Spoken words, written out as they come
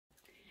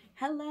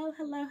Hello,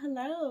 hello,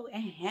 hello,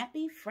 and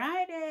happy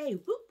Friday.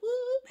 Whoop,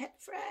 whoop. Happy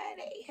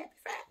Friday, happy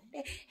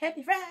Friday,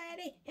 happy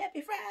Friday,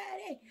 happy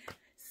Friday.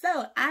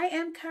 So I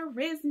am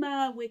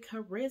Charisma with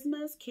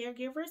Charisma's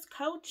Caregivers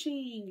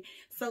Coaching.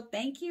 So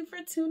thank you for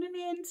tuning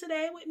in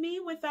today with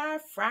me with our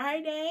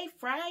Friday.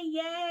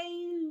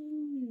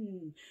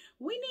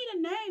 We need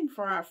a name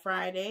for our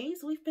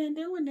Fridays. We've been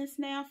doing this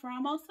now for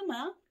almost a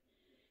month,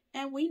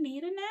 and we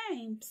need a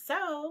name.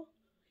 So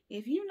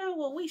if you know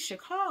what we should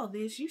call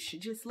this, you should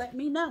just let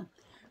me know,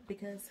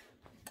 because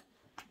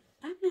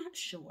I'm not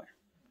sure.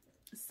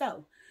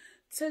 So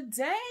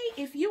today,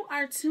 if you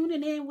are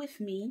tuning in with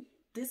me,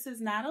 this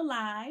is not a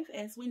live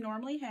as we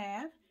normally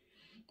have.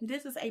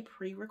 This is a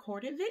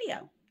pre-recorded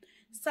video.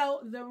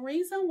 So the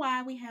reason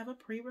why we have a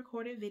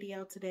pre-recorded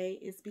video today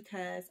is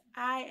because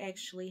I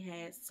actually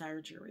had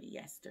surgery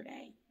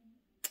yesterday.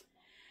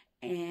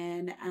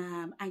 And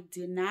I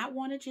did not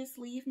want to just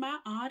leave my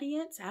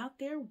audience out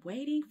there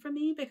waiting for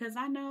me, because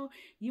I know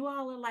you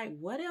all are like,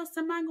 what else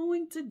am I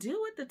going to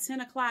do at the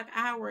 10 o'clock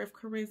hour if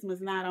Charisma's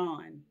not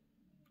on?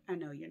 I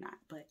know you're not,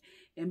 but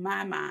in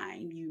my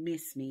mind, you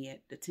miss me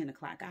at the 10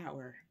 o'clock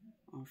hour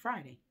on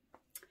Friday.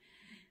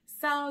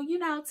 So,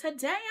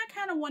 today I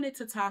kind of wanted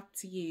to talk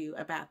to you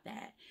about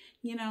that.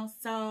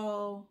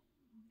 So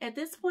at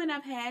this point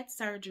I've had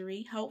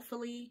surgery.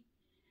 Hopefully,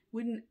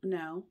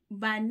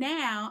 by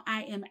now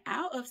I am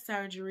out of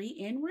surgery,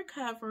 in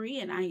recovery,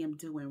 and I am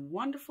doing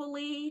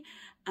wonderfully.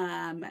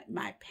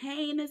 My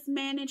pain is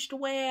managed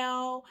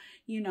well.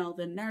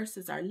 The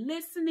nurses are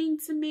listening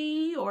to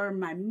me, or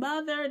my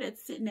mother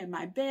that's sitting at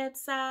my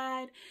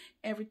bedside.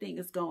 Everything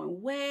is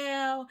going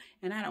well,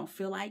 and I don't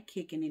feel like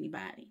kicking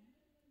anybody.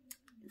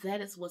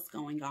 That is what's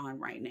going on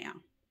right now.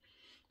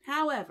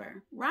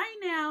 However, right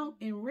now,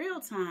 in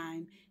real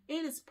time,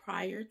 it is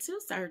prior to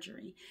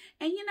surgery.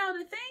 And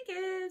the thing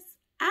is,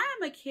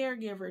 I'm a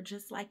caregiver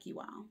just like you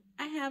all.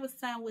 I have a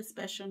son with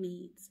special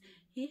needs.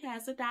 He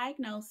has a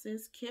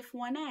diagnosis,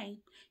 KIF1A.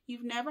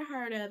 You've never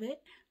heard of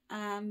it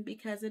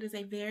because it is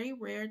a very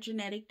rare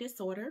genetic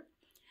disorder.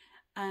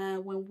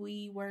 When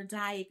we were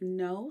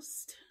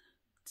diagnosed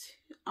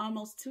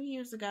almost 2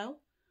 years ago,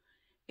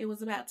 it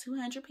was about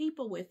 200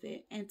 people with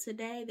it, and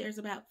today there's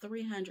about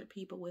 300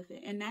 people with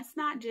it. And that's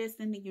not just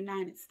in the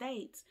United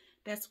States,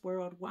 that's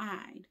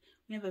worldwide.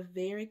 We have a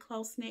very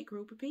close-knit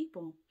group of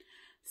people.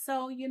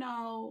 So,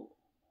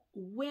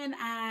 when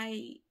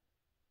I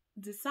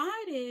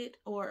decided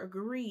or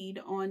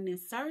agreed on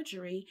this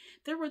surgery,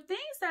 there were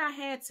things that I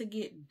had to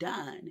get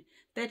done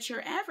that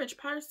your average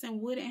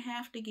person wouldn't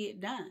have to get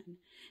done.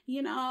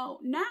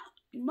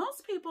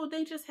 Most people,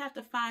 they just have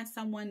to find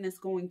someone that's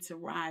going to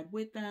ride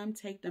with them,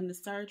 take them to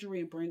surgery,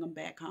 and bring them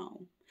back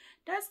home.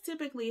 That's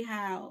typically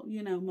how,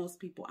 most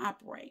people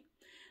operate.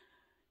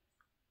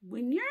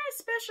 When you're a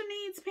special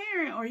needs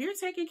parent, or you're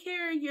taking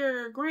care of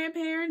your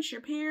grandparents, your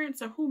parents,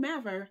 or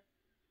whomever,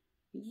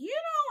 you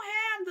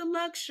don't have the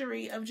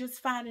luxury of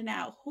just finding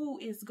out who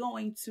is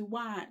going to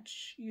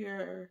watch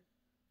your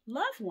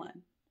loved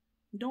one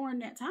during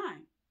that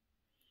time.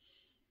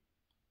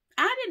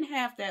 I didn't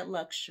have that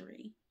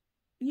luxury.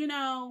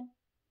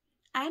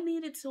 I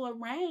needed to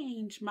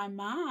arrange my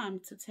mom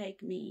to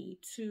take me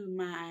to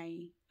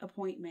my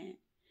appointment.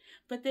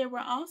 But there were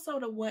also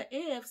the what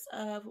ifs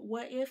of,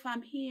 what if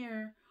I'm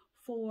here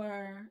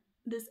for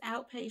this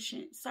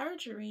outpatient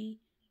surgery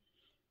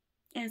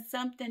and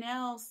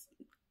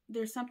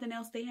there's something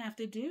else they have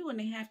to do, and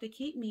they have to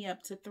keep me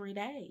up to 3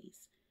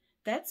 days.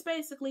 That's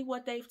basically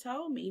what they've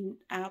told me.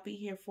 I'll be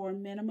here for a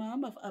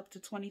minimum of up to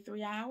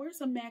 23 hours,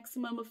 a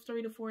maximum of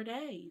 3 to 4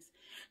 days.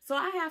 So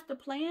I have to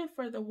plan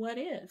for the what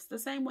ifs, the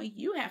same way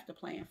you have to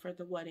plan for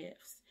the what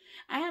ifs.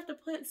 I have to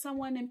put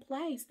someone in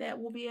place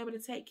that will be able to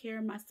take care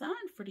of my son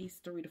for these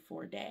 3 to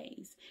 4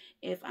 days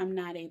if I'm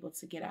not able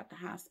to get out the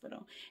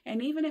hospital.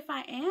 And even if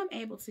I am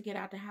able to get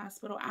out the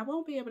hospital, I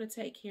won't be able to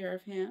take care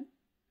of him.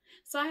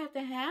 So I have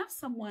to have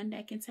someone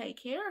that can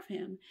take care of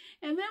him.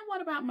 And then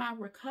what about my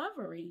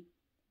recovery?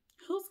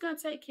 Who's going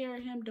to take care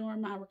of him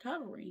during my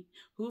recovery?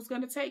 Who's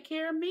going to take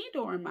care of me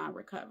during my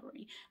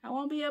recovery? I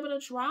won't be able to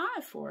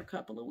drive for a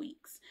couple of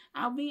weeks.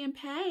 I'll be in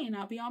pain.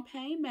 I'll be on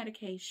pain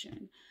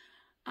medication.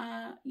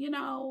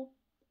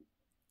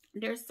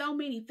 There's so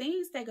many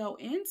things that go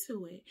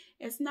into it.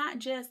 It's not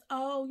just,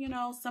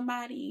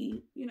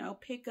 somebody,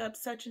 pick up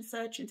such and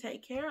such and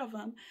take care of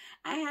them.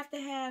 I have to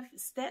have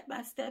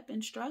step-by-step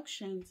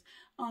instructions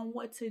on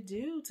what to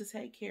do to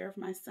take care of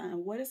my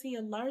son. What is he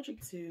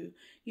allergic to?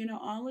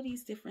 All of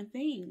these different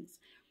things.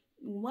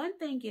 One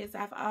thing is,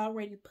 I've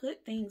already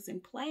put things in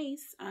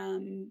place.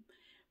 In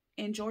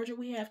Georgia,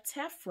 we have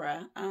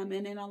Tefra, and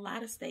in a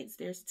lot of states,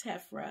 there's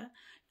Tefra.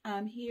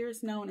 Here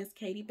it's known as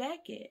Katie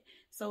Beckett.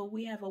 So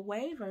we have a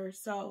waiver.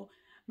 So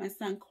my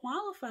son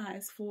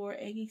qualifies for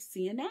a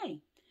CNA.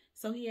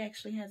 So he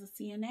actually has a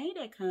CNA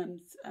that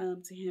comes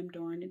to him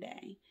during the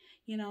day.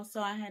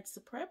 So I had to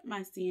prep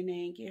my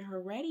CNA and get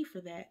her ready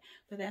for that.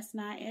 But that's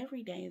not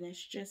every day.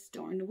 That's just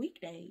during the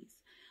weekdays.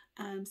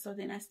 So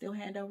then I still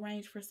had to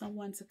arrange for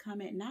someone to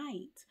come at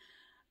night.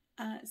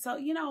 So,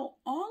 you know,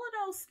 all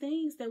of those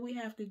things that we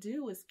have to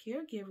do as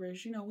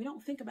caregivers, you know, we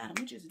don't think about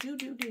them. We just do,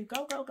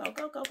 go, go, go,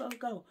 go, go, go,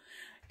 go.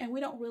 And we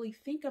don't really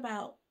think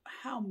about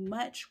how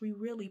much we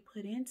really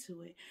put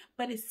into it.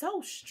 But it's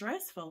so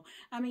stressful.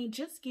 I mean,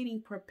 just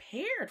getting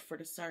prepared for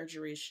the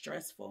surgery is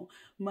stressful,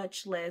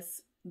 much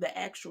less the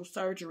actual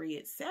surgery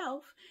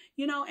itself,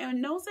 you know,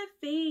 and those are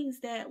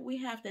things that we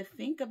have to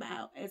think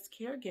about as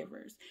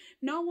caregivers.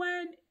 No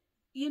one,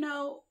 you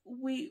know,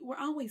 we're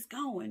always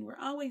going, we're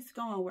always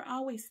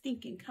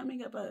thinking,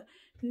 coming up with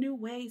new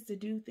ways to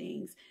do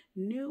things,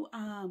 new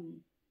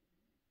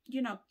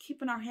you know,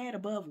 keeping our head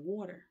above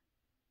water.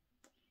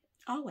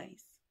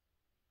 Always.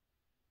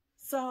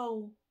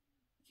 So,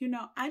 you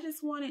know, I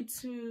just wanted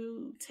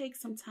to take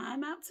some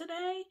time out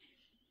today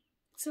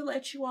to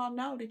let you all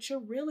know that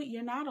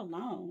you're not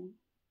alone.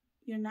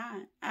 You're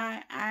not.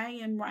 I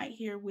am right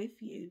here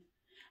with you.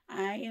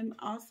 I am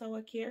also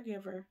a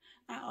caregiver.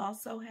 I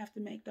also have to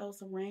make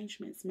those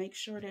arrangements, make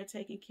sure they're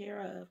taken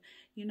care of.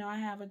 You know, I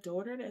have a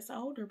daughter that's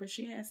older, but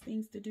she has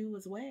things to do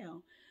as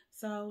well.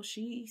 So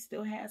she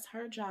still has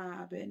her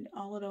job and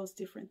all of those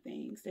different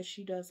things that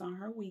she does on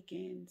her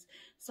weekends.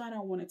 So I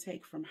don't want to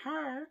take from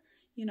her.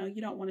 You know,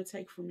 you don't want to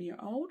take from your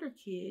older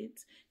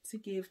kids to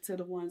give to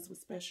the ones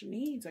with special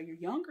needs, or your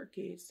younger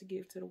kids to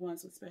give to the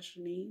ones with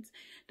special needs.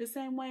 The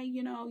same way,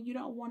 you know, you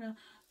don't want to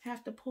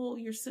have to pull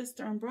your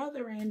sister and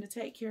brother in to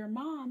take care of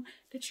mom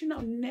that, you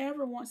know,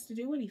 never wants to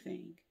do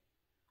anything.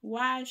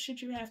 Why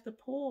should you have to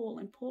pull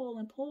and pull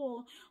and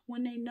pull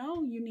when they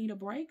know you need a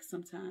break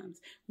sometimes,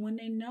 when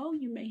they know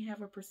you may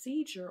have a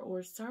procedure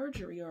or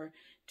surgery or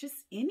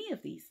just any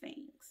of these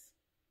things?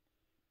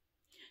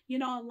 You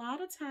know, a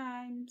lot of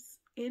times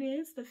it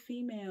is the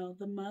female,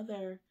 the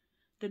mother,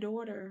 the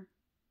daughter,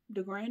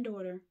 the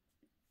granddaughter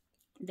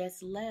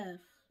that's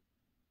left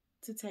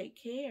to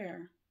take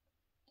care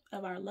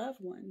of our loved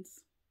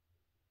ones.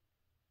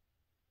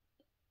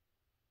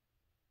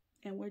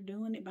 And we're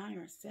doing it by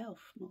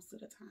ourselves most of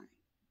the time.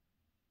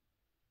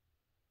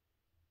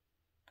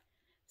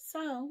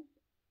 So,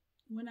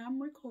 when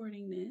I'm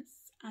recording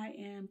this, I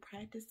am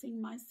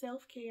practicing my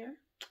self-care.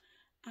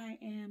 I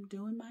am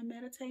doing my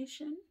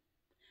meditation.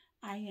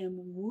 I am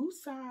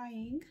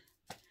woo-sighing.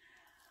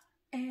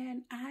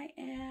 And I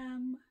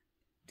am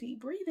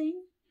deep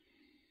breathing.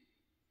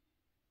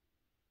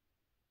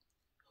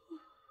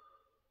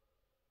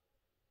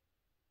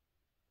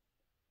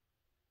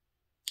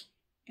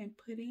 And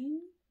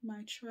putting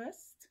my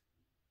trust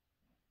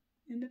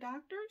in the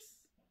doctors,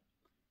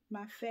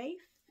 my faith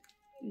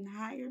in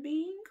higher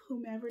being,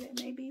 whomever that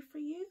may be for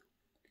you,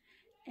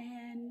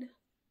 and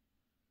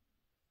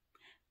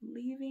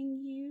leaving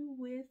you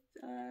with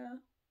a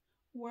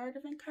word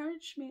of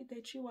encouragement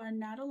that you are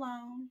not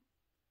alone.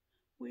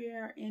 We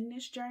are in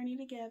this journey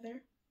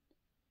together.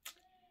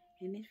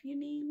 And if you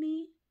need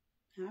me,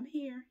 I'm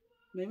here.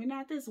 Maybe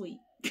not this week.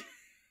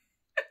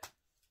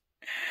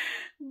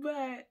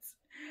 But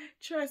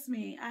trust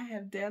me, I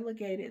have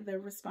delegated the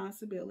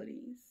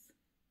responsibilities.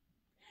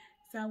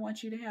 So I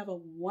want you to have a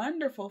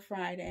wonderful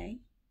Friday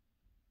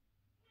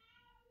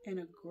and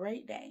a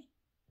great day.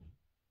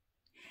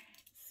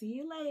 See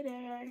you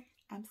later.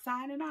 I'm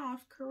signing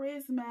off.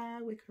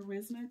 Charisma with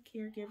Charisma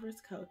Caregivers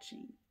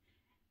Coaching.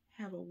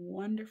 Have a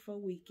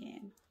wonderful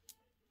weekend.